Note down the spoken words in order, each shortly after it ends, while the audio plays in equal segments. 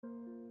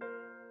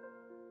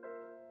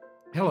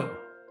Hello,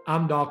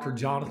 I'm Dr.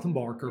 Jonathan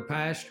Barker,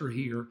 pastor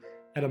here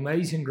at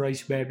Amazing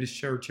Grace Baptist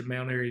Church in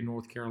Mount Airy,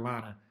 North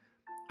Carolina.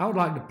 I would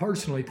like to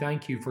personally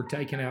thank you for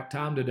taking out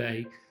time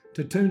today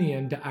to tune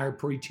in to our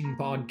preaching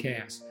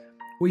podcast.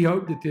 We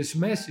hope that this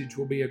message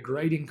will be a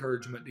great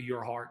encouragement to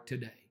your heart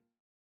today.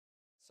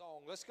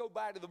 Let's go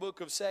back to the book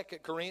of 2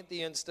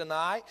 Corinthians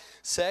tonight,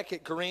 2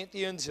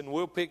 Corinthians, and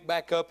we'll pick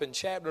back up in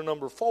chapter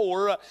number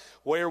 4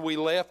 where we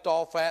left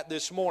off at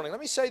this morning. Let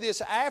me say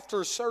this,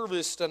 after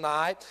service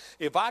tonight,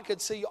 if I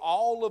could see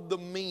all of the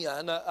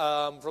men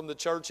from the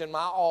church in my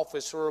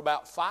office for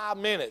about 5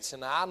 minutes,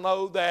 and I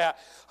know that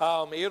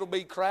it'll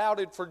be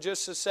crowded for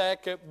just a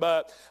second,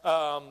 but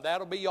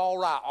that'll be all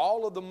right.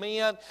 All of the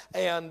men,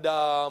 and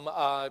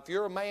if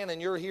you're a man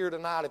and you're here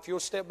tonight, if you'll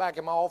step back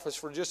in my office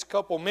for just a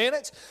couple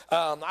minutes,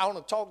 I want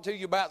to talk to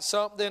you about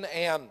something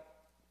and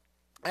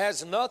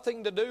has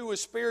nothing to do with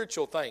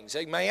spiritual things,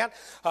 amen.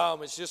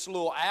 It's just a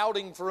little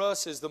outing for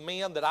us as the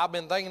men that I've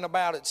been thinking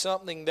about. It's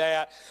something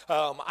that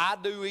I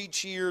do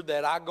each year,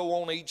 that I go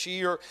on each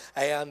year,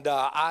 and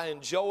I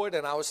enjoy it.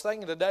 And I was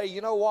thinking today, you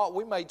know what,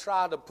 we may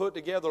try to put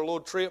together a little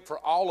trip for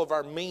all of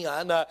our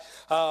men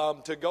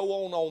to go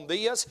on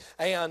this,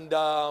 and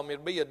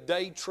it'll be a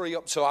day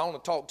trip. So I want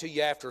to talk to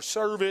you after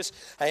service,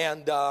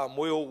 and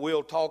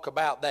we'll talk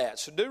about that.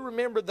 So do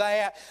remember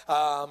that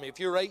if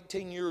you're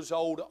 18 years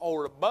old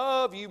or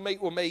above, you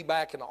meet with me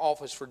back in the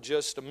office for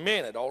just a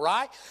minute, all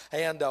right?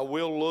 And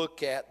we'll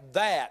look at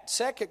that.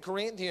 2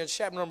 Corinthians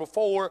chapter number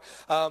 4.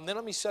 Then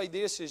let me say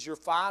this as you're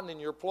finding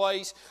your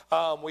place.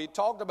 We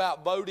talked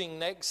about voting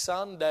next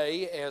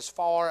Sunday as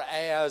far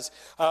as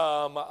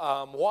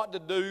what to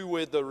do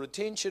with the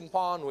retention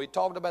pond. We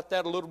talked about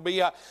that a little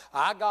bit.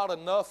 I got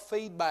enough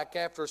feedback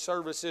after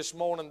service this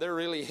morning. There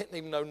really isn't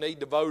even no need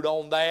to vote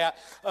on that.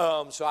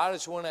 So I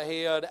just went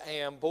ahead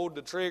and pulled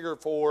the trigger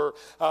for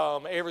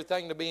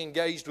everything to be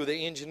engaged with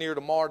the engineer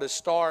tomorrow to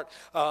start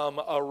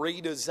a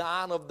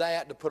redesign of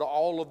that, to put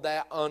all of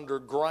that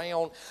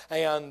underground,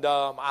 and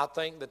I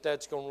think that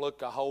that's going to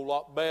look a whole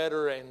lot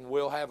better, and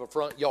we'll have a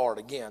front yard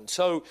again.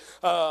 So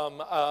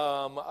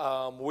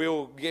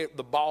we'll get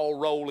the ball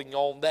rolling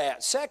on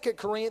that. 2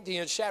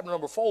 Corinthians chapter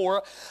number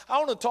 4, I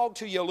want to talk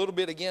to you a little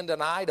bit again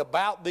tonight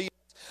about this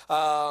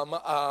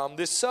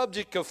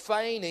subject of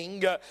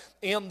feigning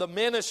in the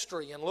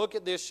ministry, and look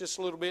at this just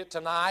a little bit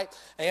tonight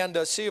and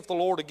see if the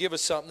Lord will give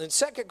us something. In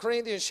 2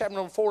 Corinthians chapter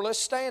number 4, let's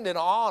stand in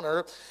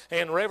honor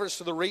and reverence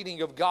to the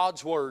reading of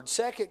God's Word.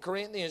 2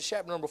 Corinthians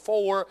chapter number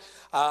 4,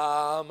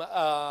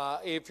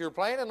 if you're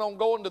planning on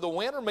going to the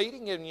winter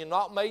meeting and you've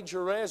not made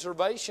your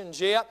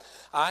reservations yet,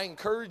 I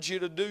encourage you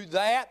to do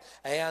that,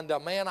 and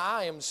man,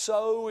 I am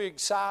so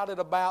excited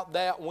about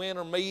that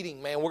winter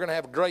meeting. Man, we're going to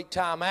have a great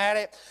time at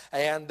it,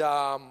 and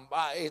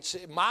it's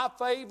my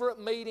favorite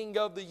meeting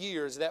of the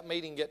year is that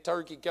meeting at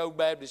Turkey Cove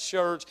Baptist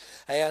Church,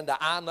 and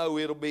I know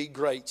it'll be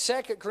great.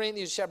 2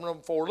 Corinthians chapter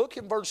number 4, look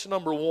in verse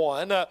number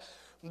 1.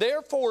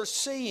 Therefore,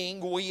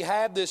 seeing we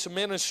have this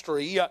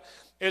ministry,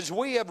 as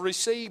we have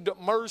received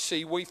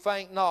mercy, we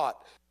faint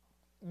not,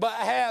 but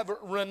have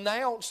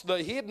renounced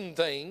the hidden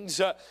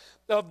things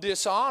of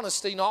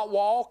dishonesty, not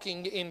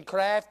walking in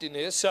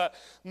craftiness,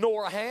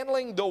 nor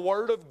handling the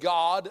word of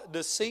God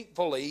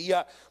deceitfully,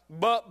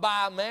 but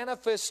by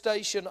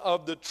manifestation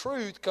of the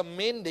truth,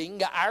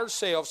 commending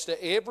ourselves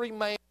to every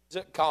man's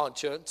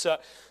conscience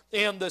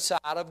in the sight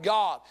of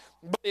God.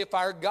 But if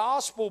our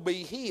gospel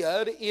be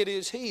hid, it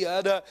is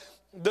hid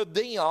to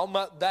them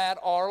that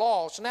are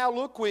lost. Now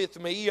look with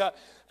me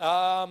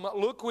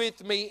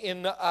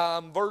in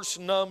verse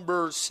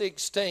number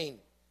 16.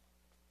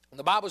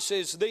 The Bible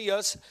says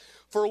this,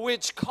 for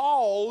which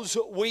cause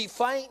we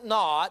faint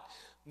not,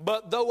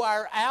 but though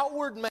our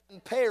outward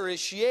man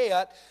perish,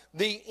 yet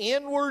the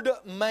inward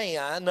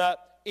man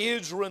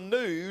is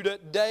renewed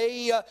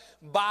day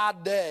by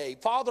day.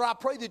 Father, I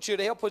pray that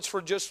you'd help us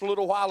for just a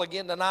little while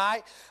again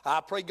tonight.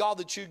 I pray, God,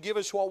 that you'd give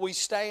us what we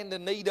stand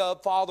in need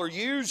of. Father,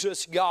 use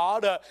us,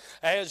 God,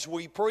 as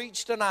we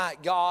preach tonight,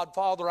 God.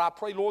 Father, I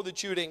pray, Lord,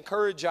 that you'd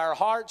encourage our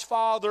hearts,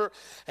 Father,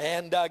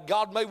 and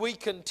God, may we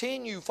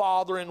continue,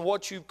 Father, in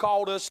what you've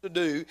called us to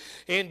do.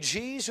 In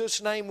Jesus'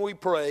 name we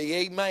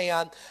pray,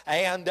 amen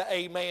and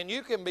amen.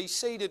 You can be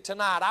seated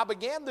tonight. I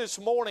began this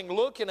morning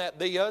looking at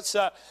this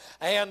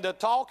and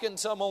talking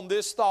some on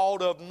this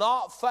thought of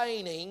not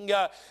feigning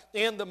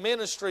in the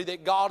ministry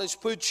that God has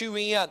put you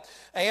in.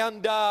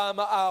 And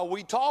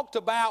we talked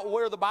about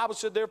where the Bible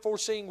said, therefore,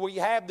 seeing we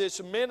have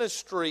this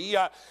ministry,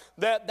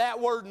 that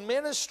word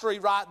ministry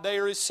right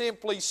there is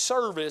simply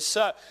service.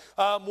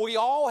 We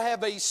all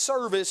have a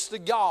service to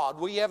God.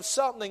 We have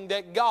something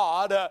that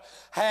God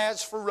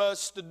has for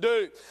us to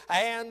do.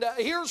 And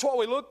here's what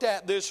we looked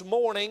at this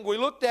morning. We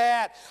looked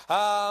at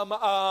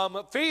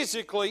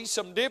physically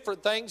some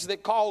different things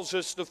that cause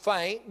us to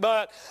faint,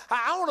 but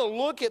I want to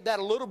look at that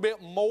a little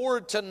bit more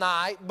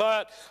tonight.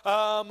 But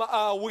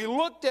we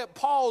looked at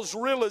Paul's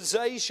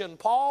realization.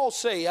 Paul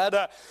said,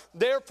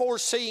 therefore,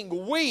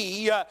 seeing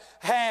we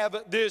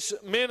have this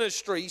this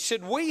ministry. He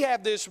said, we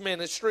have this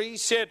ministry. He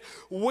said,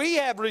 we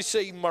have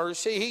received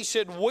mercy. He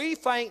said, we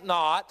faint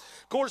not.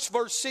 Of course,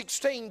 verse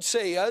 16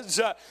 says,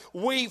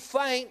 we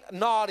faint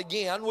not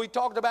again. We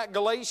talked about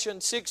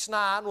Galatians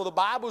 6:9, where the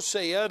Bible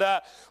said,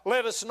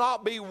 let us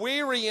not be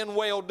weary in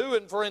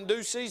well-doing, for in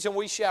due season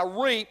we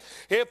shall reap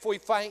if we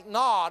faint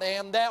not.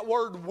 And that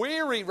word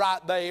weary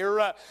right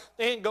there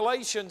in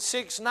Galatians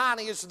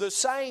 6:9 is the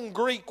same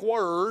Greek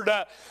word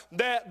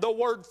that the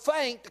word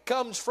faint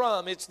comes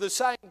from. It's the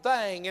same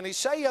thing. And he's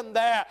saying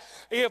that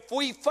if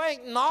we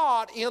faint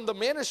not in the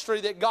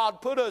ministry that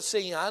God put us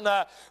in,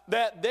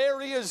 that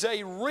there is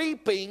a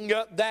reaping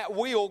that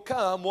will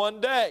come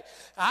one day.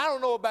 I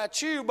don't know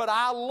about you, but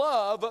I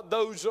love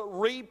those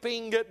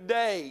reaping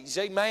days.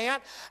 Amen.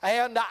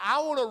 And I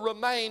want to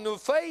remain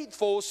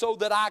faithful so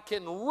that I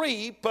can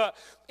reap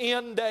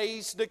in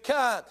days to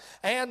come.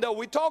 And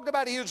we talked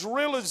about his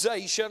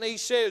realization. He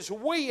says,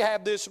 we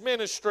have this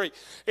ministry.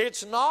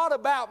 It's not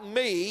about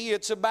me.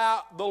 It's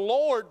about the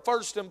Lord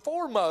first and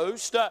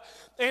foremost.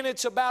 And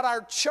it's about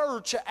our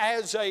church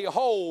as a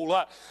whole.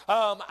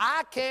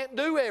 I can't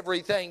do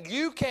everything.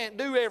 You can't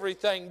do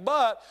everything.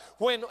 But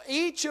when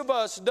each of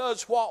us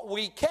does what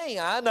we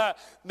can,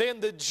 then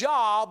the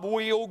job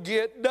will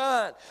get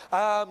done.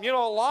 A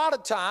lot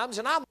of times,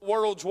 and I'm the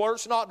world's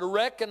worst not to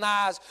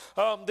recognize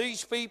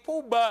these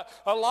people, but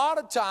a lot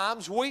of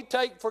times we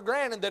take for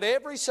granted that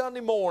every Sunday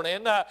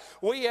morning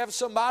we have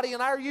somebody in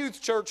our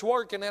youth church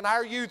working in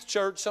our youth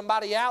church,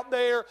 somebody out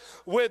there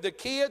with the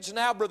kids.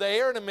 Now Brother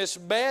Aaron and Miss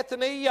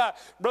Bethany,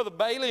 Brother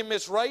Bailey and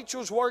Miss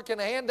Rachel's working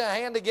hand to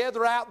hand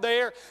together out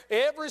there.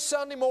 Every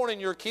Sunday morning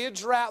your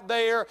kids are out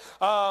there.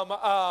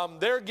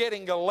 They're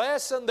getting a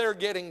lesson. They're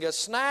getting a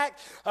snack.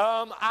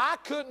 I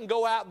couldn't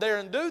go out there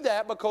and do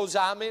that because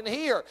I'm in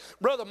here.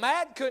 Brother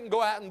Matt couldn't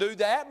go out and do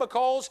that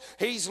because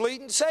he's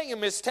leading singing.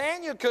 Miss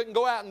Tanya couldn't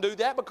go out and do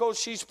that because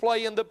she's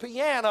playing the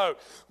piano.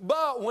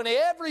 But when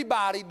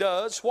everybody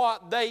does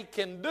what they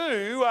can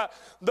do,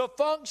 the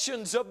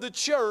functions of the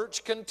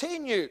church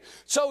continue.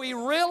 So he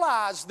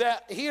realized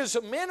that his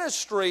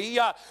ministry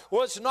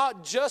was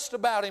not just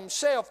about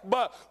himself,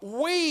 but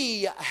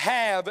we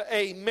have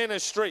a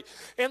ministry.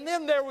 And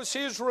then there was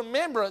his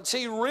remembrance.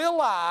 He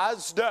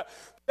realized that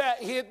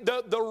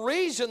the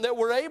reason that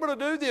we're able to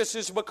do this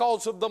is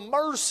because of the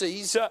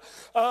mercies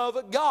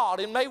of God.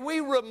 And may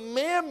we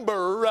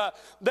remember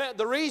that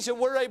the reason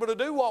we're able to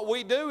do what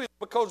we do is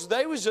because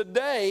there was a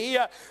day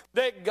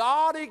that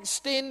God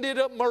extended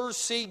a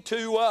mercy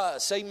to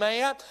us.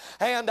 Amen.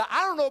 And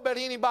I don't know about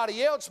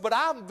anybody else, but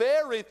I'm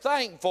very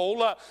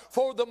thankful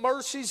for the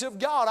mercies of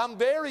God. I'm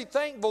very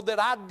thankful that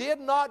I did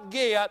not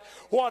get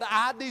what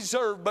I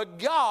deserved, but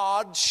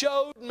God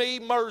showed me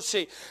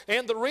mercy.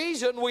 And the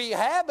reason we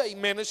have a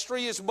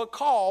ministry is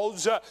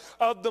because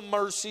of the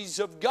mercies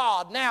of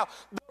God. Now,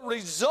 the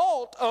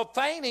result of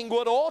fainting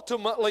would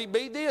ultimately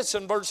be this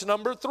in verse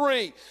number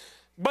 3.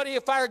 But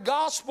if our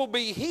gospel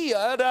be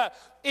hid,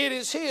 it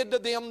is hid to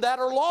them that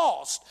are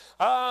lost.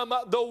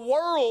 The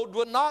world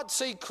would not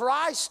see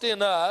Christ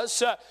in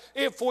us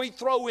if we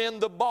throw in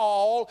the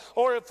ball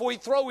or if we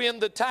throw in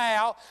the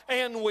towel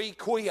and we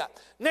quit.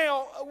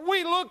 Now,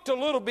 we looked a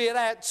little bit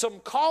at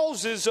some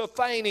causes of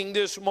fainting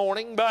this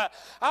morning, but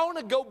I want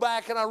to go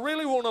back and I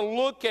really want to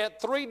look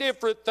at 3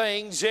 different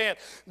things and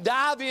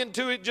dive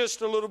into it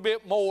just a little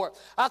bit more.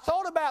 I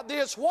thought about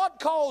this. What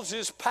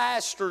causes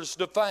pastors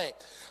to faint?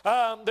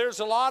 There's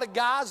a lot of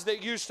guys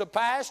that used to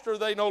pastor.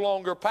 They no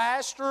longer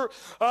pastor.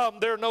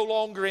 They're no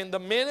longer in the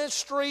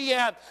ministry.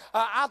 And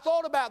I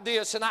thought about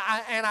this, and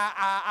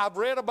I've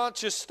read a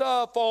bunch of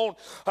stuff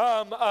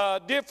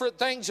on different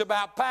things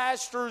about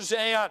pastors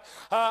and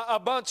a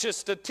bunch of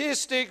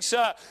statistics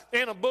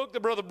in a book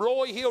that Brother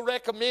Broyhill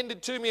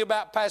recommended to me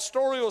about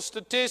pastoral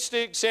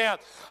statistics. And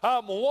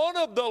one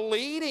of the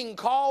leading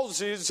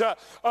causes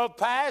of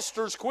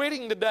pastors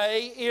quitting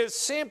today is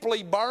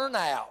simply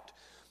burnout.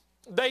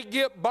 They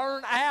get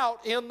burnt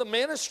out in the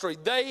ministry.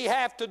 They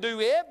have to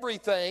do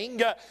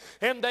everything,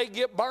 and they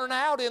get burnt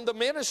out in the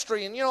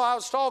ministry. And I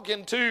was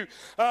talking to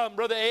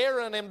Brother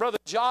Aaron and Brother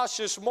Josh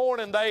this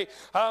morning. They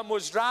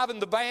was driving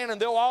the van, and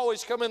they'll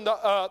always come in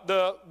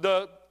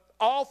the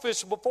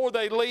office before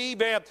they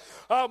leave, and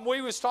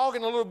we was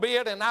talking a little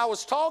bit, and I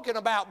was talking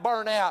about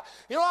burnout.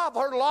 I've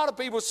heard a lot of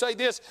people say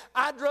this: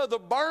 I'd rather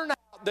burn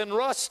out than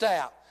rust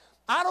out.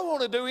 I don't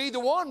want to do either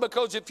one,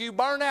 because if you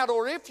burn out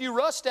or if you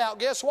rust out,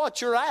 guess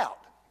what? You're out.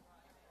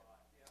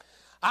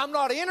 I'm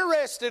not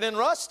interested in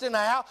rusting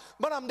out,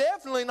 but I'm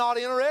definitely not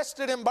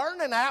interested in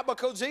burning out,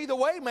 because either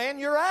way, man,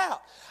 you're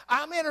out.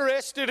 I'm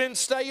interested in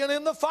staying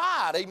in the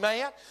fight,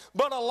 amen?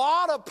 But a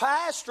lot of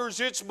pastors,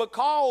 it's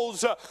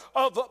because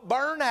of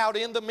burnout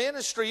in the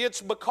ministry.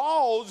 It's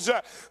because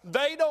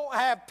they don't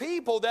have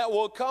people that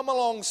will come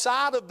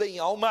alongside of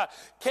them,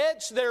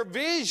 catch their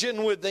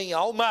vision with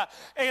them,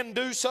 and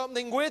do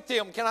something with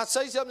them. Can I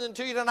say something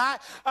to you tonight?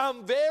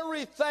 I'm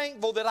very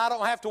thankful that I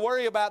don't have to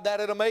worry about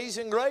that at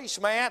Amazing Grace,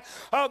 man.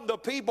 The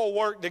people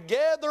work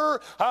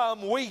together.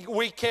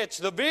 We catch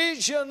the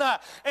vision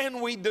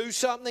and we do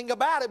something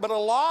about it. But a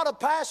lot of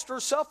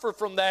pastors suffer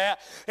from that,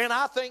 and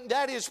I think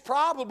that is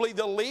probably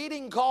the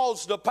leading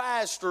cause to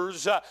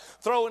pastors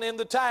throwing in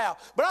the towel.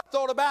 But I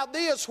thought about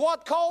this.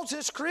 What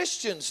causes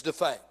Christians to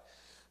faint?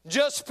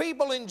 Just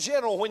people in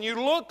general. When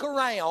you look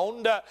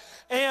around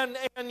and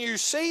you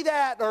see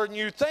that, or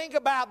you think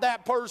about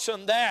that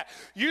person that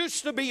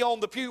used to be on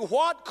the pew,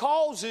 what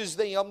causes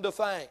them to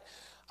faint?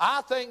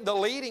 I think the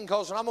leading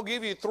cause, and I'm going to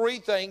give you three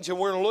things, and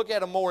we're going to look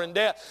at them more in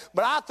depth,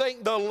 but I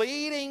think the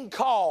leading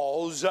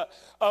cause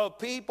of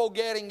people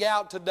getting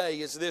out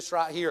today is this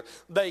right here.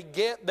 They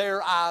get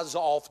their eyes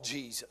off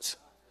Jesus.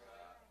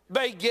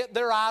 They get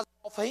their eyes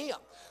off Him.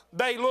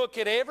 They look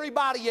at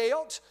everybody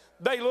else.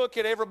 They look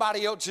at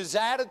everybody else's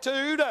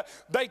attitude.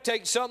 They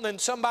take something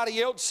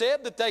somebody else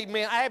said that they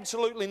meant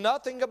absolutely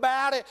nothing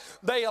about it.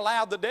 They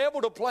allow the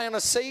devil to plant a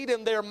seed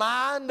in their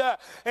mind,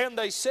 and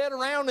they sit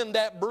around in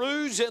that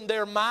bruise in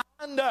their mind.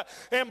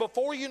 And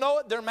before you know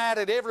it, they're mad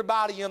at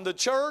everybody in the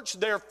church.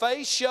 Their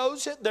face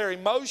shows it. Their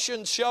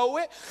emotions show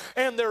it.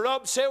 And they're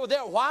upset with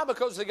that. Why?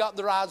 Because they got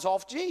their eyes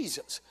off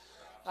Jesus.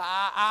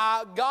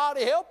 God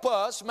help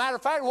us. Matter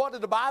of fact, what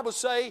did the Bible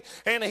say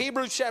in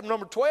Hebrews chapter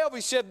number 12?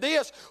 He said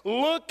this,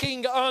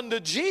 looking unto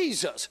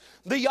Jesus,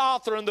 the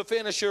author and the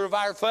finisher of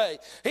our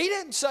faith. He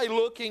didn't say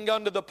looking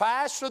unto the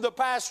pastor. The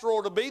pastor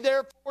ought to be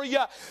there for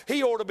you.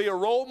 He ought to be a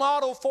role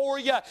model for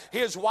you.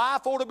 His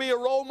wife ought to be a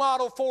role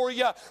model for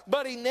you.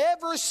 But he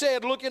never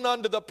said looking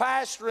unto the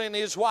pastor and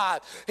his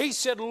wife. He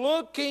said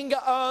looking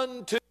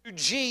unto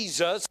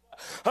Jesus,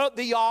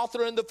 the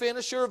author and the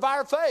finisher of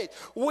our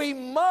faith. We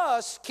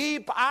must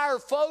keep our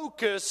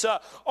focus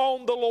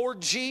on the Lord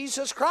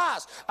Jesus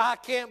Christ. I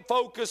can't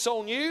focus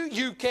on you.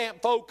 You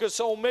can't focus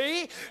on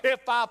me.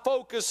 If I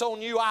focus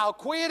on you, I'll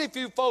quit. If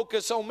you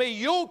focus on me,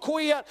 you'll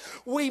quit.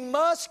 We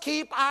must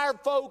keep our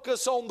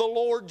focus on the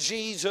Lord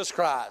Jesus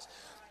Christ.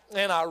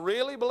 And I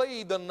really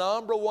believe the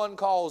number one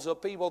cause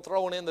of people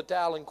throwing in the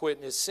towel and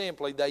quitting is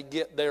simply they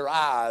get their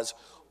eyes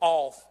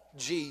off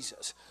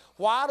Jesus.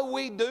 Why do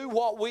we do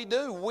what we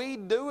do? We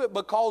do it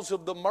because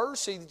of the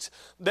mercies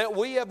that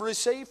we have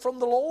received from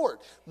the Lord.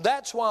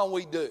 That's why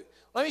we do.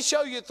 Let me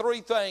show you three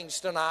things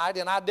tonight,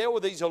 and I dealt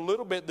with these a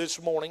little bit this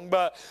morning,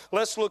 but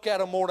let's look at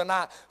them more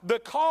tonight. The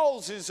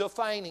causes of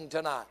fainting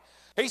tonight.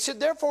 He said,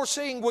 therefore,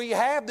 seeing we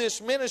have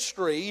this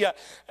ministry,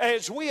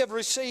 as we have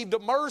received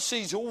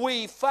mercies,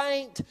 we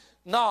faint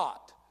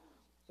not.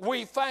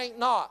 We faint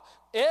not.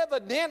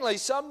 Evidently,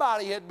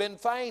 somebody had been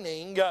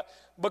fainting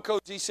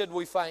because he said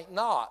we faint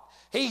not.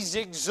 He's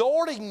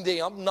exhorting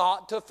them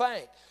not to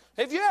faint.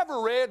 Have you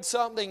ever read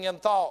something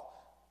and thought,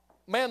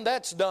 man,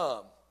 that's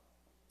dumb?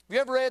 Have you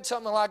ever read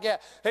something like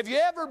that? Have you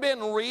ever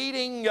been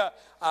reading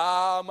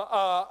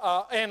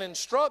an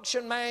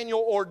instruction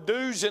manual or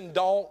do's and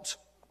don'ts?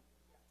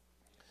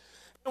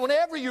 And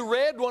whenever you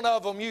read one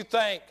of them, you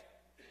think,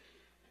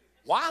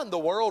 why in the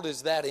world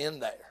is that in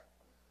there?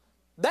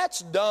 That's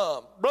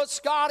dumb. Brother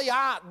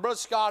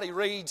Scotty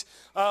reads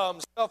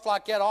stuff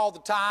like that all the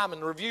time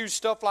and reviews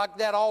stuff like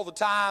that all the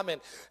time and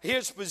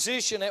his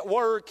position at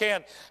work.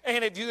 And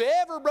if you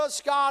ever, Brother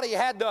Scotty,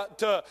 had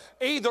to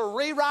either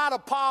rewrite a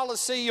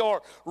policy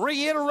or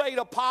reiterate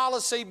a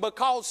policy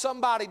because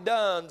somebody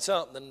done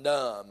something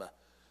dumb,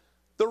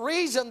 the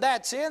reason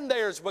that's in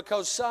there is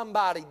because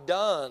somebody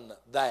done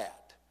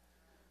that.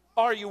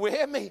 Are you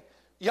with me?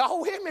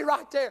 Y'all with me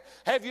right there?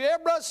 Have you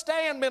ever, Brother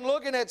Stan, been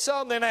looking at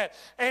something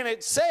and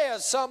it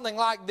says something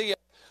like this,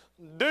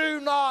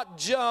 do not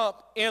jump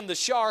in the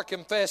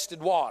shark-infested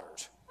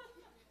waters?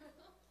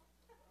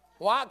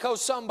 Why?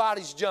 Because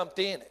somebody's jumped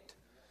in it.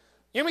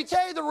 Let me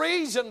tell you the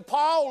reason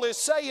Paul is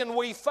saying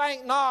we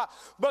faint not,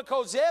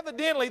 because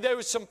evidently there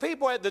was some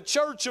people at the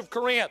church of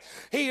Corinth.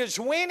 He has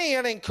went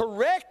in and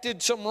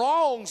corrected some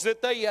wrongs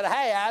that they had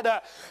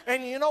had.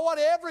 And you know what?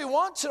 Every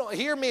once in a while,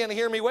 hear me and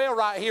hear me well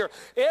right here.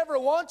 Every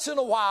once in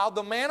a while,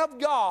 the man of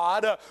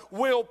God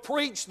will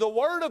preach the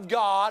Word of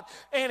God.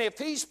 And if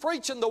he's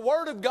preaching the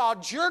Word of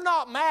God, you're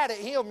not mad at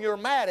him, you're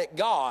mad at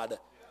God.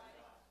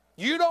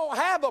 You don't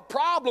have a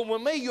problem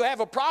with me. You have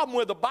a problem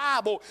with the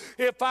Bible.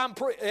 If I'm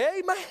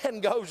amen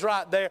goes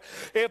right there.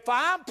 If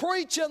I'm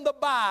preaching the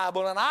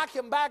Bible and I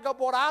can back up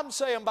what I'm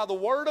saying by the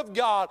Word of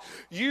God,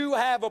 you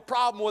have a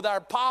problem with our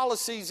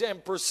policies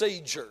and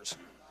procedures.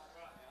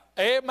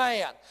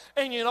 Amen.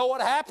 And you know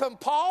what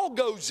happened? Paul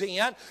goes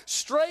in,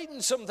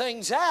 straightens some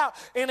things out,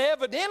 and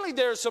evidently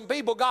there's some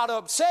people got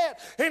upset,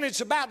 and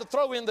it's about to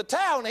throw in the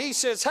towel, and he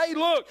says, hey,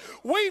 look,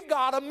 we've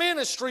got a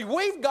ministry.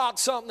 We've got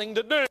something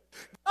to do.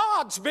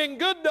 God's been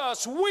good to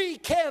us. We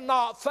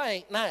cannot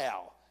faint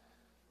now.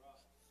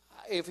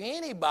 If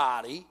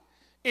anybody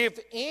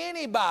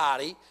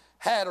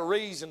had a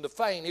reason to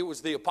faint, it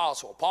was the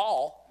Apostle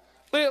Paul.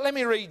 Let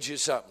me read you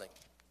something.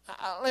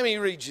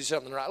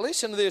 Right.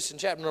 Listen to this in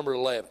chapter number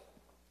 11.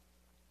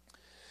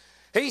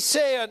 He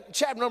said,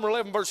 chapter number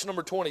 11, verse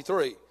number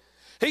 23.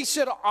 He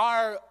said,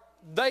 are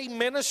they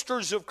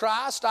ministers of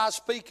Christ? I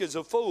speak as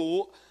a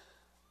fool.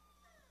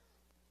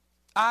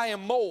 I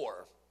am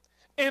more.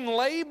 in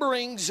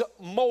laborings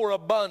more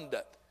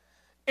abundant,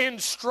 in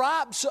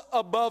stripes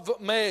above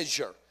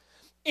measure,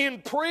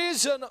 in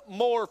prison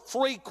more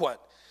frequent,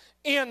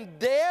 in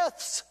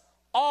deaths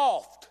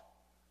oft.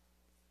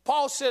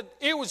 Paul said,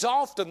 it was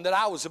often that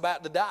I was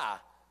about to die.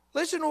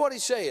 Listen to what he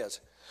says.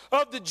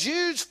 Of the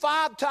Jews,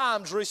 5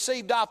 times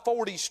received I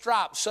 40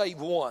 stripes, save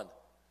one.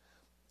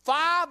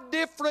 5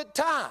 different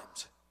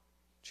times.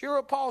 Did you hear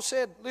what Paul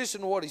said?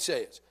 Listen to what he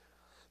says.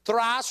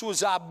 Thrice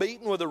was I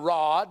beaten with the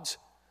rods.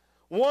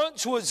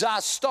 Once was I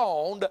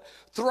stoned.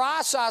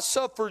 Thrice I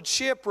suffered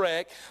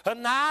shipwreck. A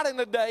night and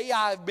a day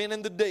I have been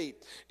in the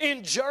deep.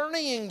 In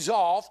journeyings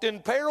oft, in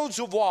perils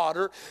of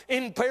water,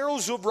 in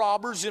perils of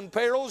robbers, in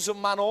perils of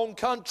mine own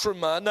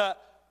countrymen.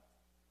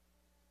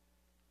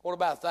 What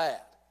about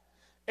that?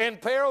 In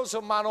perils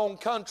of mine own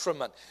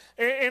countrymen.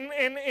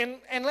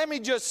 And let me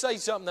just say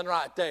something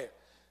right there.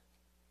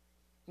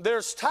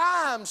 There's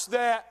times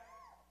that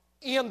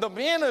in the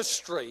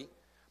ministry,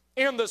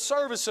 in the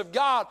service of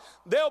God,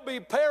 there'll be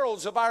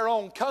perils of our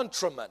own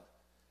countrymen.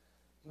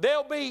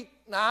 There'll be,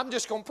 now I'm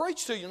just going to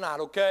preach to you tonight,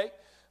 okay?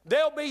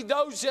 There'll be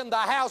those in the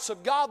house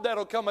of God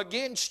that'll come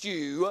against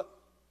you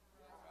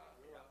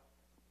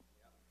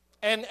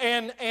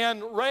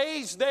and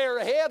raise their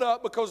head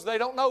up because they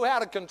don't know how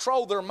to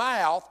control their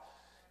mouth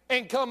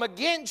and come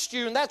against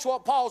you. And that's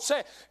what Paul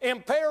said.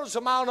 In perils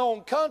of mine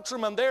own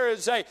countrymen, there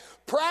is a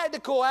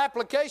practical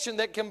application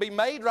that can be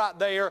made right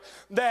there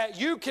that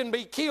you can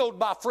be killed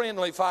by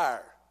friendly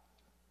fire.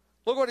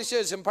 Look what he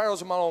says, in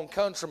perils of my own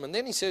countrymen.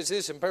 Then he says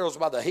this, in perils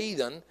by the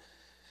heathen,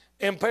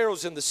 in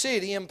perils in the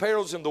city, in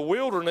perils in the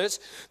wilderness,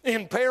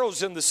 in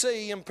perils in the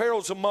sea, in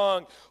perils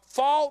among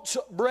false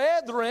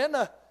brethren.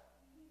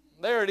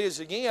 There it is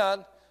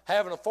again.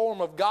 Having a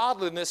form of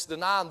godliness,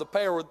 denying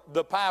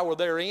the power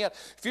therein.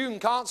 If you can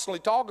constantly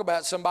talk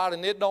about somebody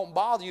and it don't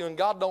bother you and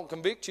God don't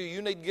convict you,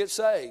 you need to get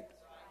saved.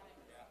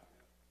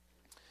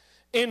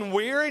 In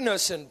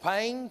weariness and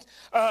pain,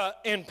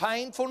 in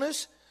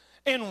painfulness,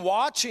 in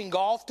watching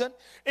often,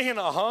 in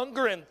a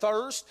hunger and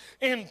thirst,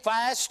 in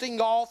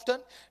fasting often,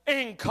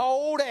 in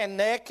cold and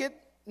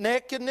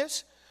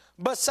nakedness,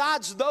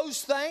 besides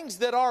those things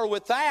that are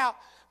without,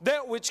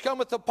 that which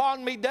cometh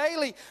upon me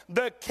daily,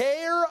 the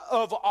care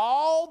of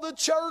all the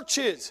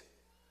churches.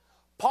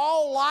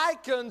 Paul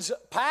likens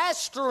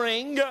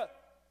pastoring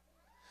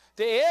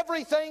to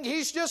everything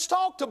he's just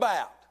talked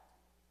about.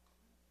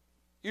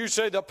 You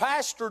say, the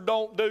pastor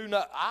don't do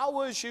nothing. I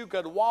wish you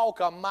could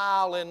walk a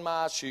mile in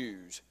my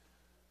shoes.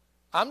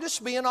 I'm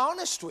just being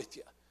honest with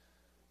you.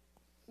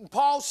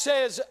 Paul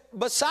says,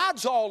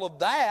 besides all of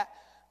that,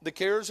 the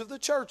cares of the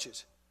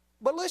churches.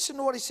 But listen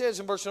to what he says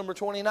in verse number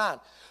 29.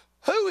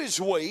 Who is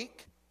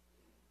weak?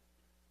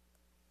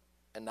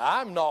 And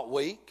I'm not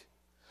weak.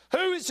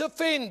 Who is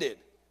offended?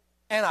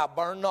 And I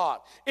burn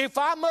not. If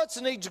I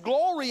must needs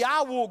glory,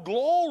 I will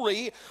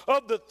glory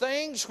of the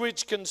things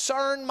which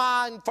concern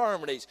my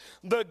infirmities.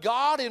 The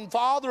God and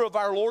Father of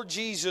our Lord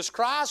Jesus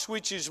Christ,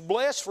 which is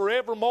blessed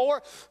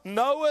forevermore,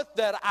 knoweth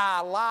that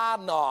I lie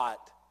not.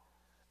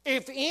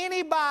 If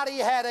anybody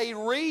had a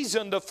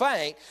reason to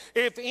faint,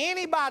 if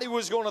anybody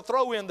was going to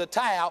throw in the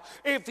towel,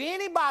 if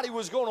anybody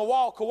was going to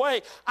walk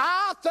away,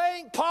 I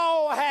think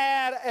Paul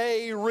had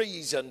a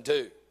reason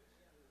to. You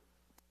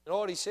know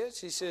what he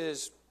says? He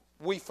says,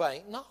 we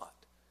faint not.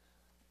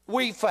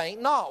 We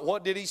faint not.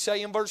 What did he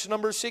say in verse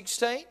number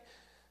 16?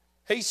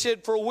 He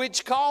said, for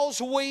which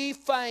cause we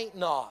faint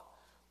not.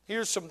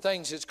 Here's some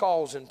things that's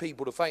causing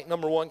people to faint.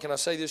 Number one, can I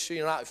say this to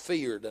you tonight?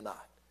 Fear tonight.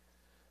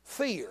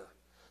 Fear.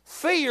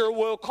 Fear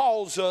will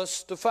cause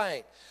us to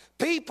faint.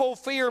 People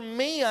fear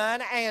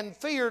men and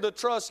fear to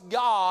trust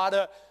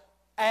God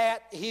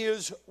at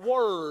His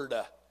Word.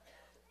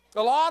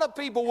 A lot of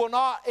people will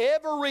not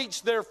ever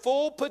reach their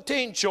full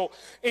potential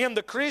in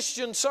the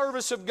Christian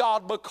service of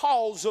God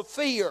because of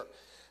fear.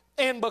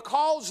 And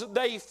because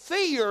they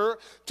fear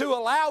to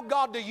allow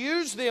God to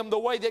use them the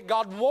way that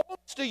God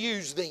wants to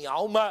use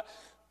them,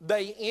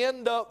 they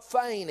end up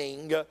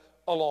fainting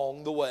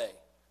along the way.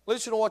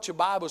 Listen to what your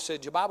Bible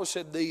said. Your Bible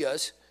said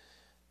this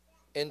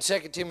in 2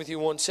 Timothy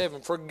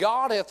 1:7. For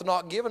God hath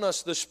not given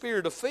us the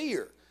spirit of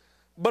fear,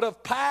 but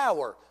of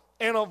power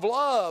and of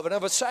love and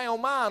of a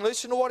sound mind.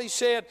 Listen to what he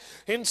said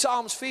in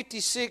Psalms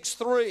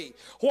 56:3.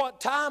 What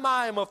time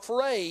I am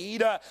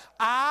afraid,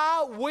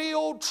 I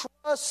will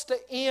trust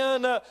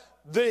in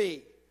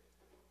thee.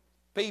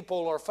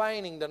 People are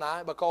fainting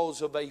tonight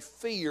because of a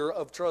fear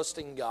of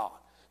trusting God.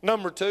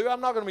 Number two,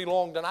 I'm not going to be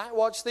long tonight.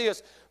 Watch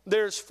this.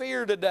 There's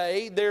fear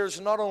today. There's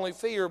not only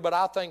fear, but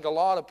I think a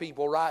lot of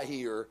people right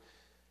here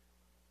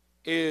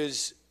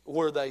is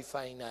where they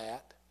faint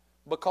at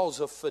because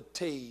of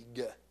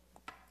fatigue.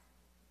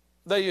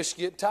 They just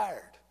get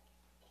tired.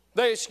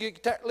 They just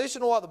get tired.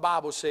 Listen to what the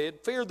Bible said.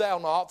 Fear thou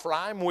not, for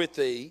I am with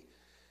thee.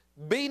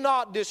 Be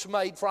not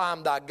dismayed, for I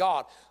am thy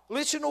God.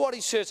 Listen to what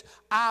he says.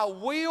 I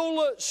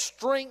will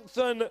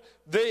strengthen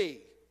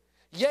thee.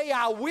 Yea,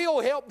 I will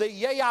help thee.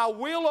 Yea, I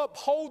will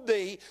uphold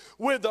thee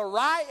with the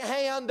right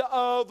hand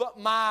of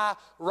my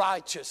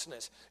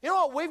righteousness. You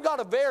know what? We've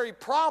got a very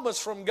promise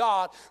from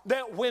God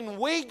that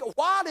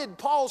why did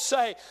Paul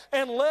say,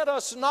 and let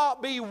us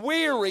not be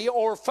weary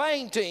or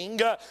fainting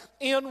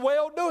in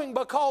well-doing?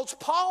 Because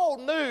Paul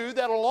knew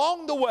that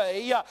along the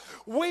way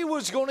we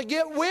was going to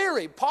get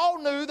weary. Paul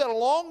knew that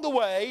along the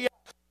way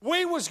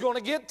we was going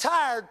to get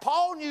tired.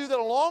 Paul knew that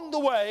along the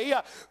way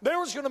there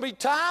was going to be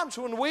times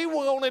when we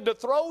wanted to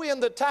throw in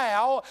the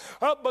towel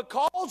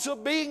because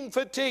of being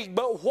fatigued.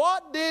 But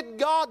what did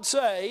God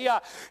say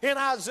in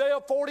Isaiah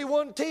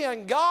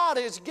 41:10? God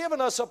has given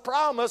us a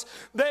promise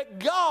that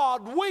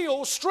God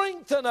will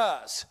strengthen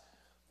us.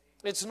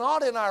 It's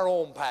not in our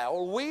own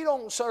power. We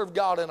don't serve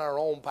God in our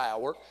own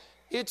power.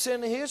 It's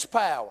in His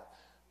power.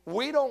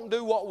 We don't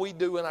do what we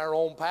do in our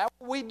own power.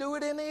 We do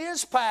it in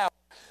His power.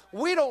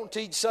 We don't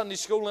teach Sunday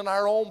school in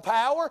our own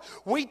power.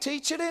 We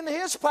teach it in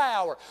His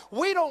power.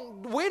 We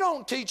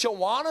don't teach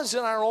Awanas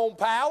in our own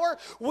power.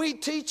 We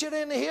teach it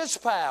in His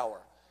power.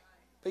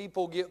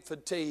 People get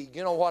fatigued.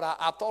 You know what?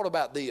 I thought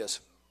about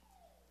this.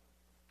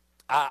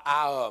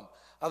 I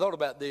thought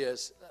about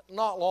this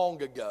not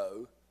long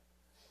ago.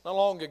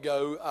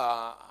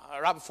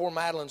 Right before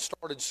Madeline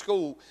started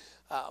school,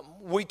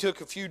 we took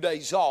a few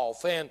days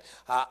off, and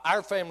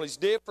our family's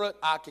different.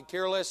 I could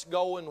care less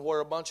going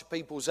where a bunch of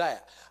people's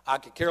at. I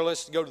could care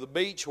less to go to the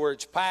beach where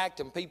it's packed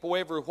and people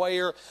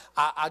everywhere.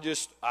 I'm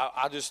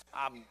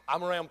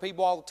around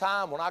people all the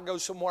time. When I go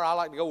somewhere, I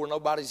like to go where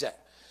nobody's at.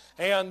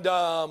 And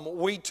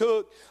we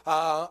took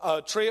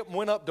a trip and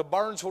went up to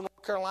Burnsville, North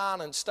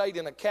Carolina, and stayed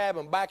in a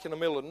cabin back in the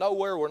middle of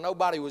nowhere where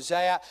nobody was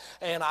at.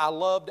 And I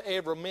loved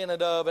every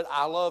minute of it.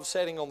 I loved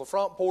sitting on the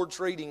front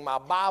porch reading my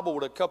Bible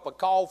with a cup of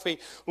coffee,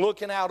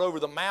 looking out over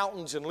the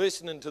mountains and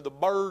listening to the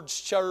birds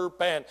chirp.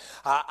 And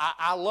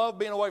I love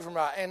being away from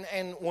it.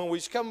 And when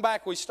we come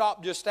back, we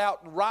stopped just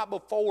out right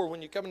before,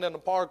 when you're coming down the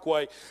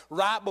parkway,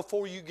 right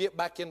before you get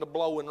back into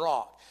Blowing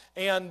Rock.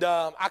 And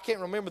I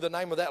can't remember the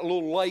name of that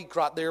little lake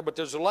right there, but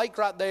there's a lake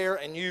right there,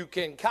 and you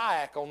can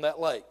kayak on that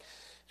lake.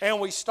 And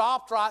we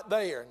stopped right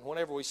there. And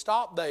whenever we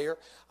stopped there,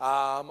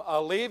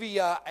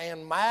 Olivia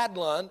and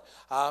Madeline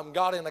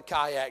got in a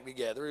kayak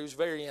together. It was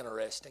very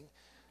interesting.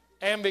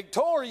 And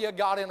Victoria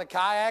got in a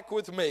kayak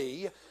with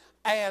me,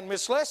 and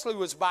Miss Leslie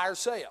was by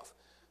herself.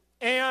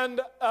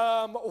 And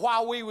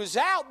while we was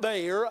out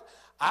there,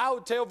 I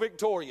would tell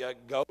Victoria,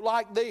 go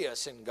like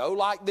this and go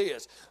like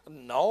this.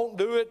 Don't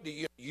do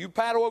it. You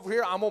paddle over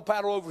here, I'm going to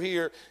paddle over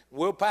here.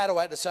 We'll paddle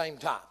at the same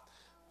time.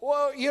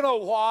 Well, you know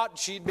what?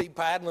 She'd be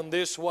paddling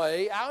this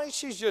way. I mean,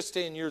 she's just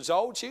 10 years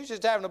old. She's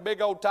just having a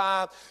big old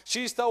time.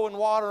 She's throwing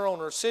water on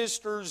her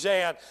sisters.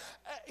 And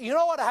you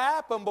know what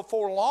happened?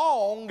 Before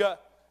long,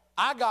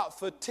 I got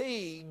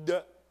fatigued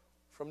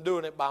from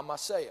doing it by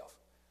myself.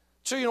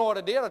 So you know what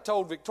I did? I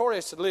told Victoria,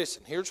 I said,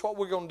 listen, here's what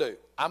we're going to do.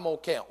 I'm going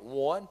to count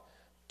 1,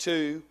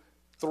 2,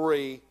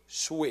 3,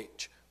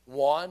 switch.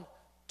 1,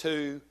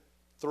 2,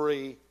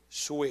 3,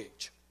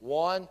 switch.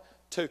 1,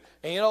 2.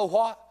 And you know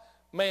what?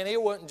 Man,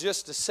 it wasn't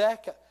just a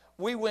second.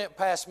 We went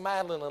past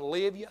Madeline and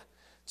Olivia.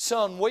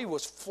 Son, we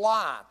was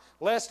flying.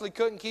 Leslie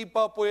couldn't keep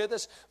up with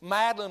us.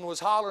 Madeline was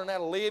hollering at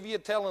Olivia,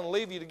 telling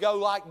Olivia to go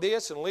like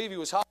this, and Olivia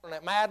was hollering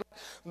at Madeline.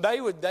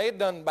 They had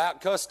done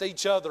about cussed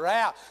each other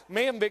out.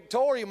 Me and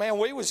Victoria, man,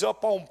 we was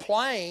up on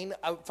plane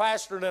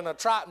faster than a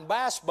Triton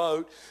bass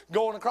boat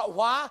going across.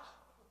 Why?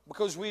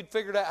 Because we'd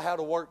figured out how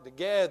to work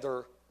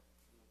together,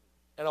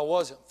 and I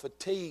wasn't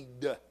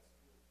fatigued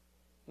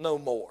no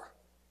more.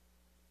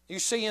 You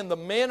see, in the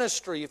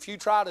ministry, if you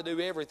try to do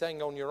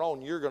everything on your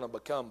own, you're going to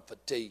become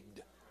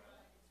fatigued.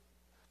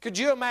 Could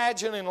you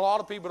imagine, and a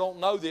lot of people don't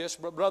know this,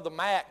 but Brother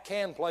Matt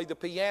can play the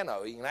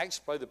piano. He can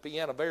actually play the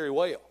piano very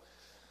well.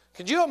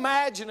 Could you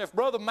imagine if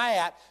Brother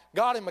Matt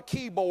got him a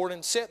keyboard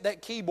and set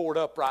that keyboard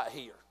up right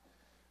here?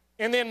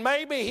 And then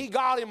maybe he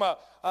got him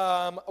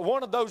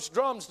one of those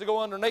drums to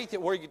go underneath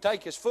it where he could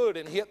take his foot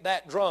and hit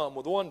that drum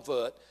with one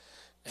foot.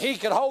 He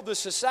could hold the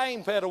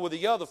sustain pedal with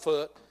the other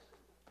foot.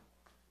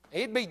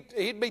 He'd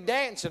be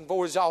dancing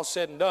before it's all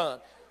said and done.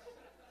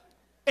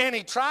 And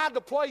he tried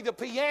to play the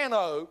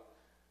piano,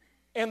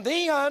 and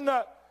then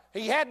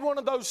he had one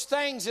of those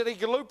things that he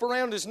could loop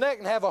around his neck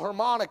and have a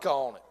harmonica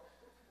on it.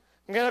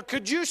 Now,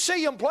 could you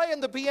see him playing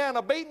the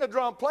piano, beating the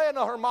drum, playing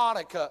the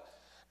harmonica,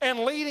 and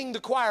leading the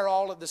choir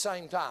all at the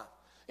same time?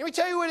 Let me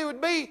tell you what it would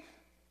be.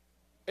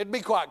 It'd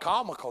be quite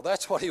comical.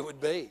 That's what it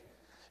would be.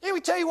 Let me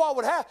tell you what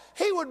would happen.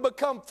 He would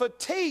become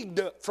fatigued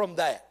from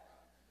that.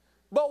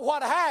 But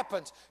what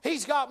happens?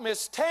 He's got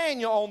Miss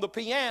Tanya on the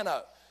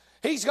piano.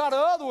 He's got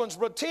other ones,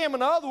 but Tim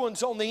and other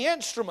ones on the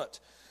instruments.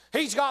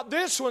 He's got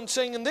this one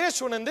singing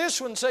this one, and this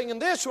one singing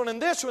this one,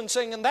 and this one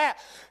singing that.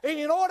 And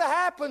you know what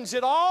happens?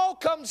 It all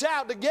comes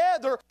out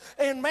together,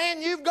 and man,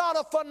 you've got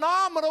a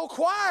phenomenal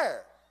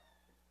choir.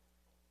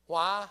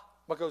 Why?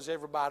 Because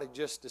everybody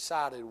just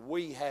decided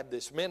we had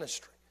this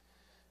ministry.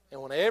 And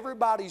when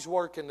everybody's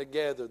working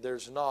together,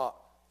 there's not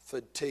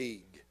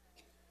fatigue.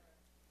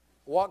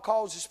 What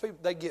causes people?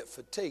 They get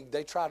fatigued.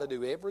 They try to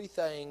do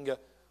everything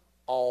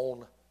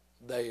on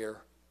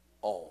thereon.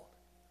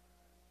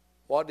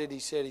 What did he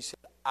say? He said,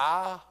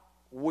 I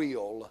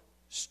will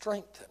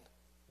strengthen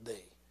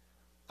thee.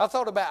 I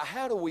thought about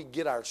how do we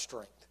get our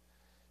strength?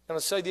 Can I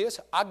say this?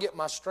 I get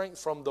my strength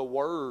from the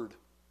Word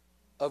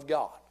of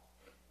God.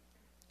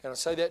 Can I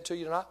say that to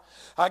you tonight?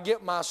 I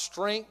get my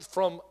strength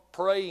from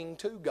praying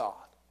to God.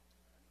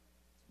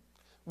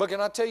 But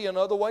can I tell you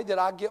another way that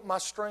I get my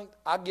strength?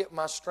 I get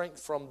my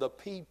strength from the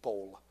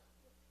people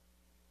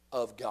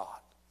of God.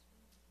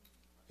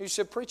 You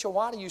said, preacher,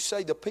 why do you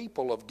say the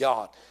people of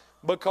God?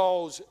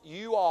 Because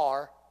you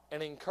are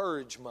an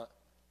encouragement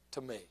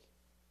to me.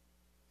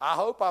 I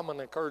hope I'm an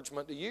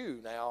encouragement to you.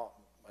 Now,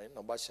 ain't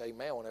nobody say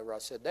amen whenever I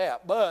said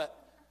that, but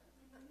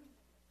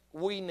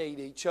we need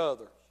each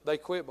other. They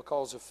quit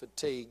because of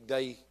fatigue.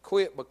 They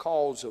quit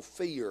because of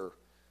fear.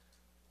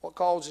 What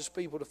causes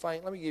people to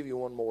faint? Let me give you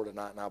one more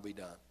tonight and I'll be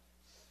done.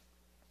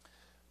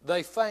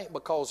 They faint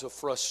because of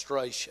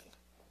frustration.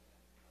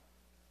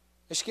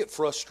 Just get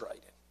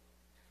frustrated.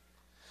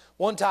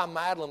 One time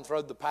Madeline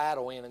threw the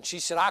paddle in and she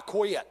said, I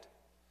quit.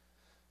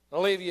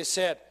 Olivia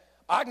said,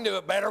 I can do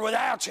it better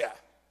without you.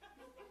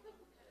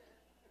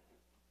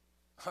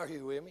 Are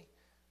you with me?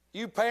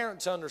 You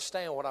parents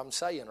understand what I'm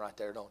saying right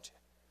there, don't you?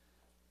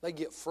 They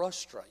get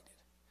frustrated.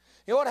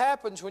 You know what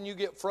happens when you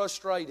get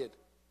frustrated?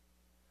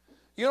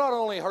 You not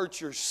only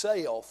hurt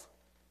yourself,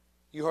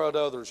 you hurt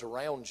others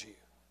around you.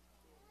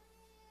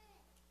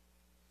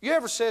 You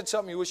ever said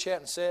something you wish you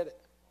hadn't said it?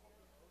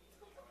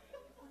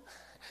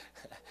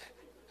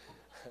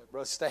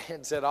 Brother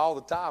Stan said all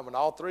the time, and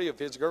all three of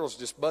his girls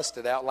just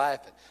busted out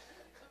laughing.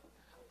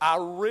 I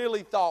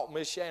really thought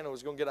Miss Shannon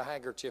was going to get a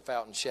handkerchief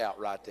out and shout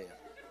right then. You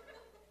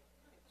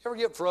ever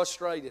get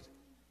frustrated?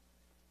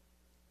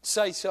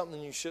 Say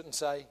something you shouldn't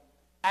say.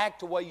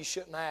 Act the way you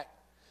shouldn't act.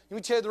 Let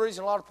me tell you the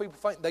reason a lot of people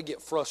think they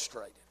get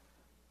frustrated.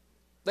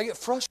 They get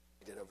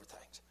frustrated over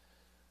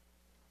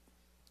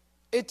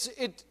things.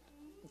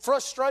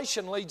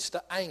 Frustration leads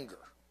to anger.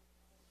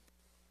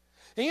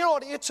 And you know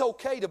what? It's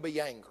okay to be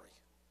angry.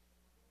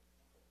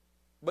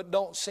 But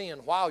don't sin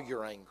while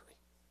you're angry.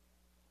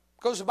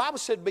 Because the Bible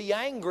said be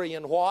angry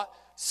and what?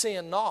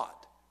 Sin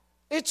not.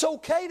 It's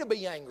okay to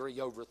be angry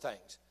over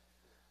things.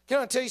 Can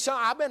I tell you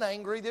something? I've been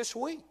angry this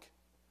week.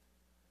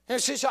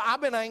 And sister,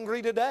 I've been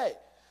angry today.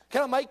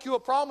 Can I make you a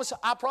promise?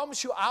 I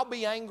promise you I'll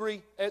be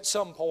angry at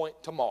some point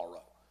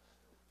tomorrow.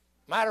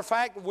 Matter of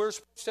fact, we're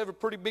supposed to have a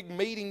pretty big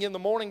meeting in the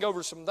morning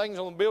over some things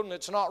on the building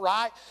that's not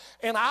right.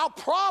 And I'll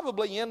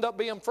probably end up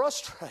being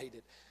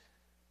frustrated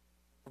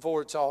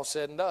before it's all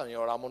said and done. You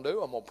know what I'm going to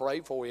do? I'm going to pray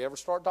before we ever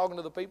start talking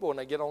to the people when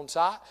they get on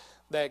site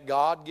that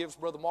God gives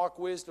Brother Mark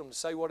wisdom to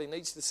say what he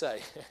needs to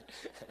say.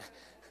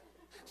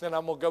 Then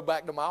I'm going to go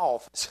back to my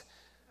office.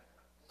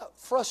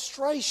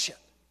 Frustration.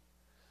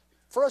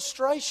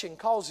 Frustration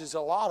causes a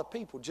lot of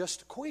people just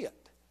to quit.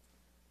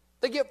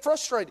 They get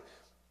frustrated.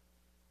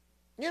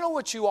 You know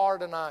what you are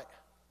tonight?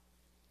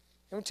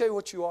 Let me tell you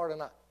what you are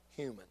tonight.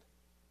 Human.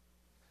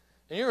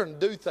 And you're going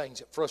to do things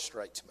that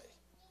frustrates me.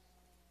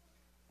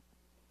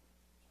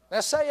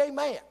 Now say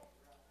amen.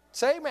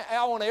 Say amen.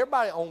 I want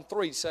everybody on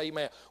three to say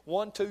amen.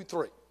 1, 2, 3.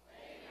 Amen.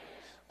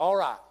 All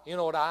right. You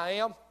know what I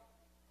am?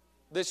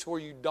 This is where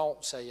you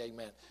don't say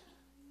amen.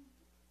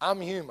 I'm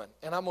human,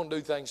 and I'm going to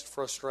do things to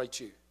frustrate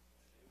you.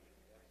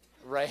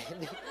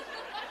 Randy,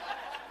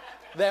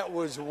 that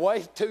was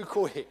way too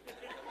quick.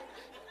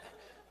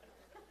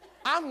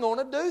 I'm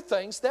going to do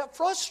things that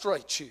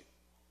frustrate you.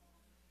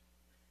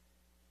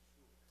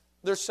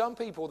 There's some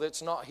people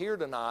that's not here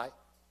tonight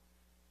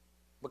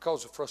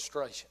because of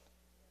frustration.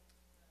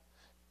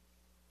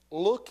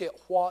 Look at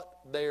what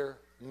they're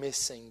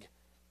missing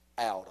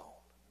out on.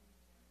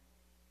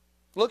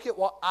 Look at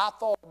what I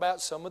thought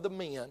about some of the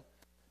men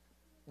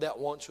that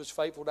once was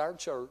faithful to our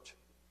church.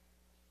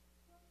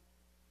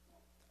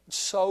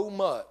 So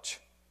much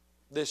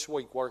this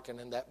week working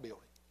in that building.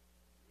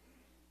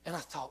 And I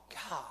thought,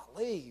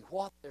 golly,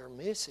 what they're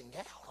missing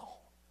out on.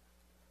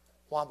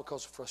 Why?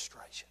 Because of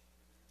frustration.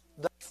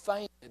 They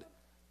fainted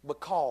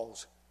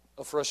because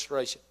of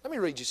frustration. Let me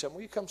read you something.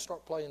 Will you come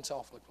start playing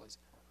softly, please?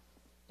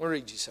 Let me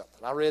read you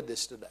something. I read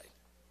this today.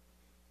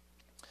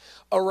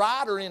 A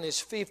writer in his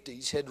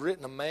 50s had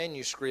written a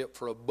manuscript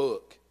for a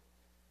book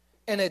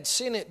and had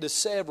sent it to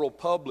several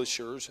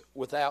publishers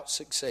without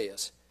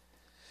success.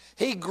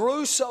 He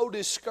grew so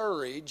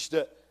discouraged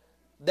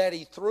that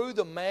he threw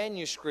the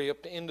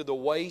manuscript into the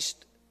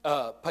waste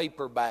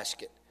paper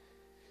basket.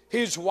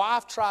 His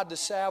wife tried to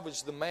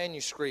salvage the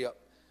manuscript,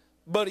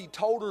 but he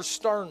told her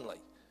sternly,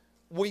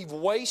 "We've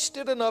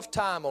wasted enough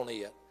time on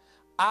it.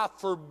 I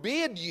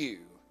forbid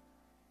you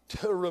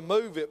to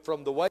remove it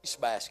from the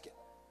wastebasket."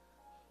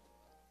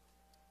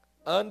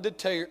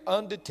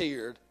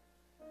 Undeterred,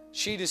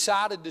 she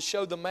decided to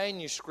show the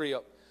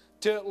manuscript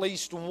to at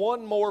least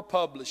one more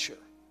publisher.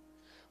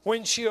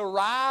 When she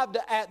arrived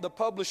at the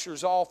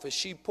publisher's office,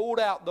 she pulled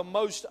out the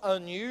most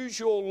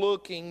unusual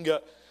looking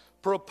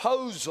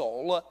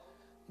proposal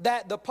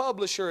that the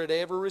publisher had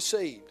ever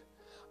received.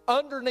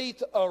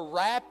 Underneath a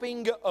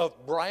wrapping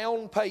of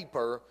brown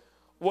paper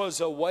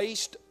was a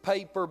waste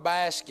paper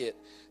basket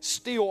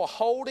still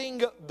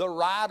holding the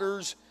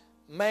writer's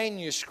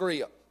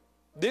manuscript.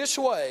 This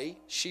way,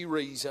 she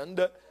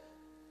reasoned,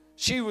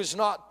 she was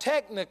not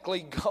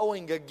technically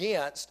going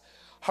against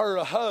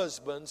her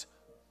husband's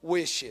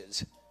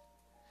wishes.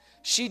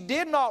 She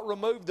did not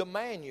remove the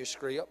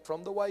manuscript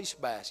from the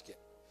wastebasket.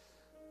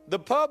 The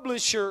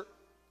publisher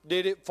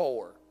did it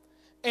for her.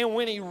 And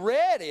when he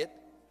read it,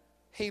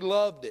 he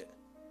loved it.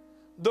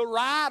 The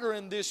writer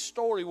in this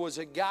story was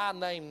a guy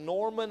named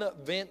Norman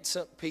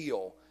Vincent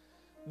Peale.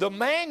 The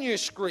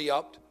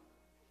manuscript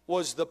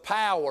was the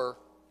power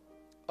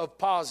of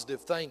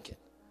positive thinking.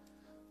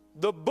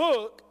 The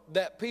book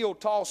that Peale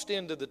tossed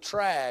into the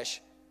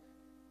trash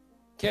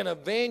can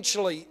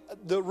eventually,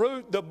 the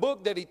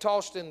book that he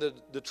tossed into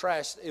the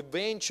trash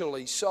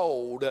eventually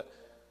sold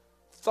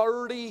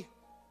 30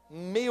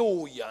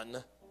 million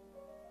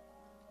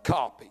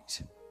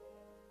copies.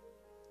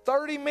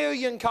 30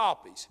 million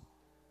copies.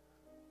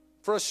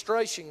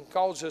 Frustration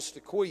causes us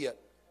to quit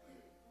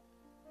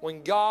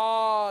when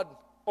God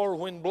or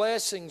when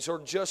blessings are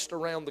just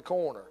around the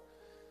corner.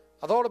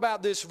 I thought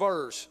about this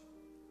verse,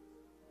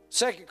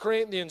 2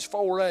 Corinthians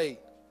 4:8.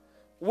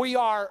 We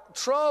are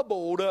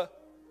troubled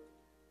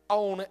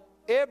on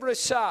every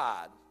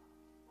side.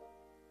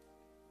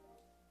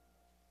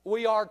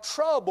 We are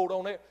troubled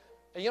on it.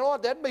 And you know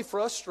what? That'd be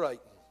frustrating.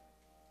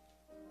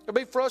 It'd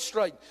be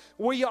frustrating.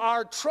 We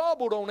are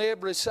troubled on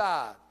every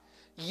side,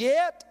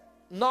 yet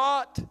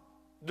not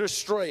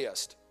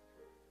distressed.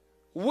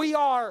 We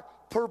are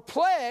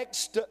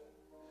perplexed,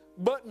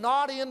 but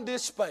not in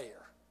despair.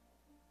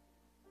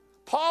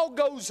 Paul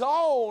goes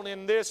on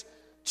in this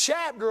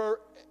chapter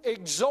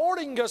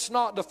exhorting us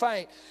not to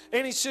faint.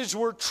 And he says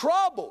we're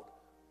troubled,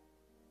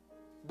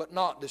 but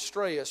not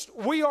distressed.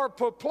 We are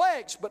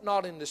perplexed, but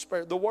not in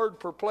despair. The word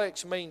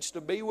perplexed means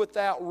to be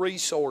without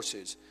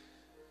resources,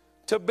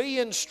 to be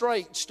in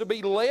straits, to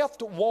be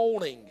left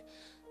wanting,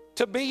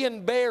 to be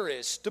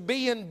embarrassed, to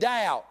be in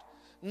doubt,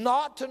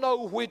 not to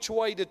know which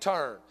way to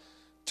turn,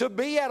 to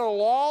be at a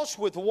loss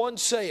with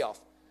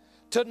oneself,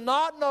 to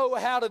not know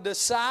how to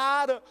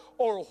decide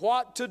or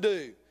what to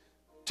do,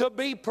 to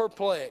be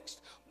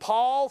perplexed.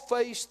 Paul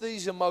faced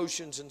these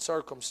emotions and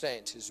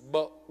circumstances,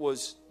 but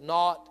was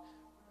not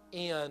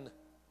in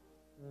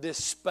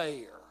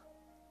despair.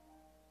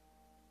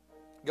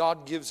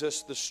 God gives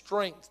us the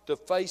strength to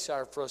face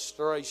our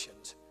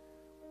frustrations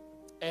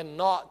and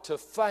not to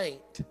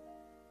faint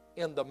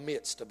in the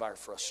midst of our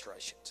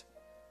frustrations.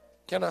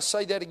 Can I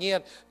say that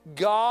again?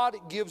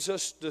 God gives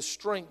us the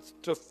strength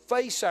to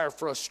face our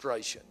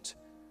frustrations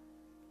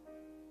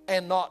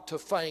and not to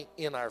faint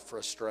in our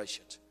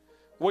frustrations.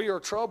 We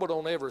are troubled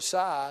on every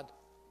side,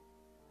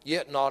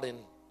 yet not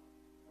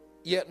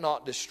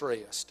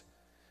distressed.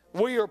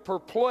 We are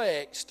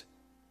perplexed,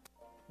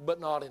 but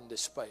not in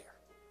despair.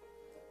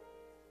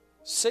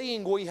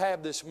 Seeing we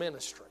have this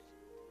ministry,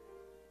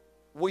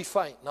 we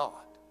faint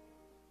not.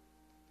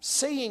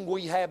 Seeing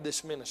we have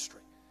this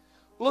ministry.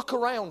 Look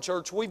around,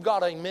 church. We've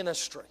got a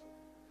ministry.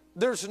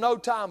 There's no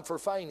time for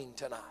fainting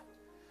tonight.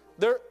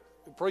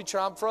 Preacher,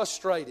 I'm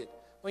frustrated.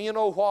 Well, you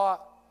know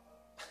what?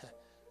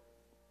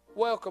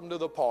 Welcome to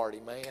the party,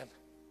 man.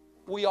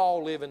 We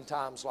all live in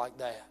times like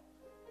that.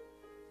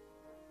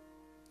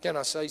 Can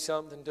I say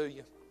something to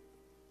you?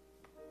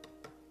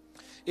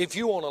 If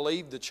you want to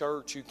leave the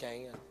church, you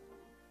can.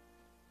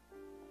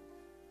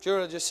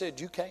 Sure, I just said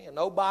you can.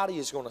 Nobody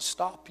is going to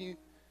stop you.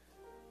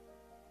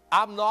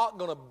 I'm not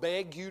going to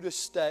beg you to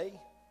stay.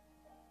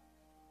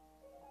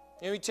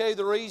 Let me tell you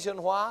the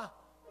reason why.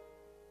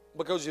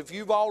 Because if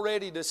you've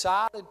already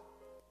decided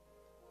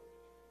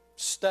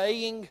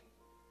staying,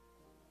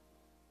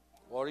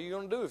 what are you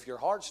going to do if your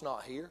heart's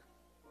not here?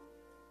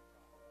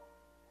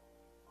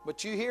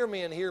 But you hear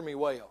me and hear me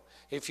well.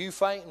 If you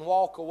faint and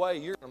walk away,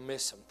 you're going to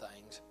miss some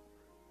things.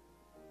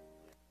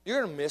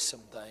 You're going to miss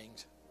some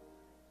things.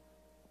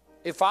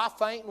 If I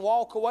faint and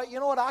walk away, you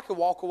know what? I could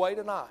walk away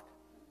tonight.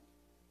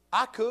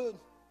 I could.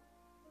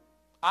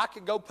 I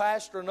could go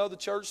pastor another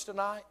church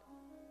tonight.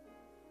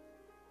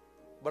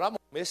 But I'm going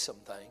to miss some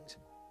things.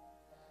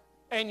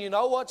 And you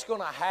know what's going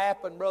to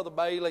happen, Brother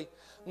Bailey?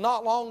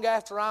 Not long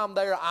after I'm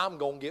there, I'm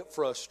going to get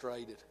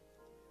frustrated.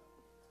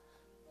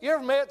 You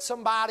ever met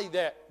somebody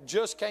that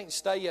just can't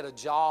stay at a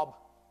job?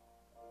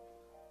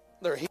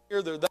 They're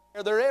here, they're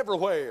there, they're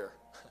everywhere.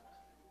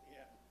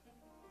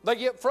 They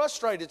get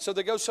frustrated, so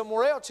they go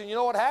somewhere else. And you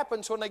know what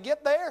happens when they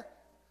get there?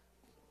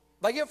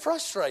 They get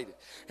frustrated.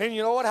 And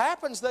you know what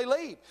happens? They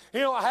leave.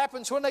 You know what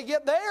happens when they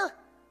get there?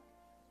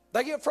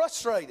 They get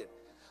frustrated.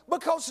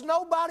 Because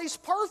nobody's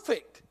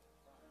perfect.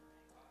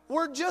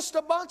 We're just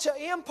a bunch of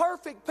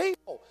imperfect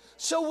people.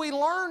 So we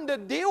learn to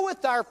deal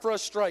with our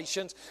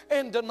frustrations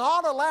and to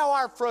not allow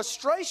our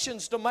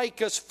frustrations to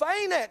make us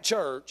faint at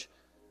church,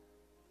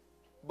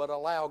 but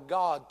allow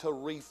God to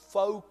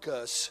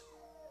refocus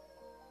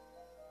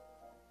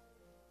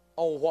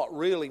on what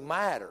really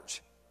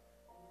matters.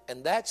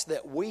 And that's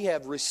that we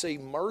have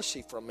received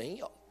mercy from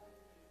Him.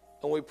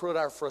 And we put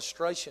our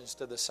frustrations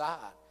to the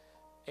side.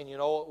 And you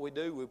know what we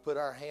do? We put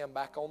our hand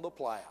back on the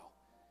plow.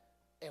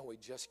 and we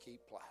just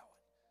keep plowing.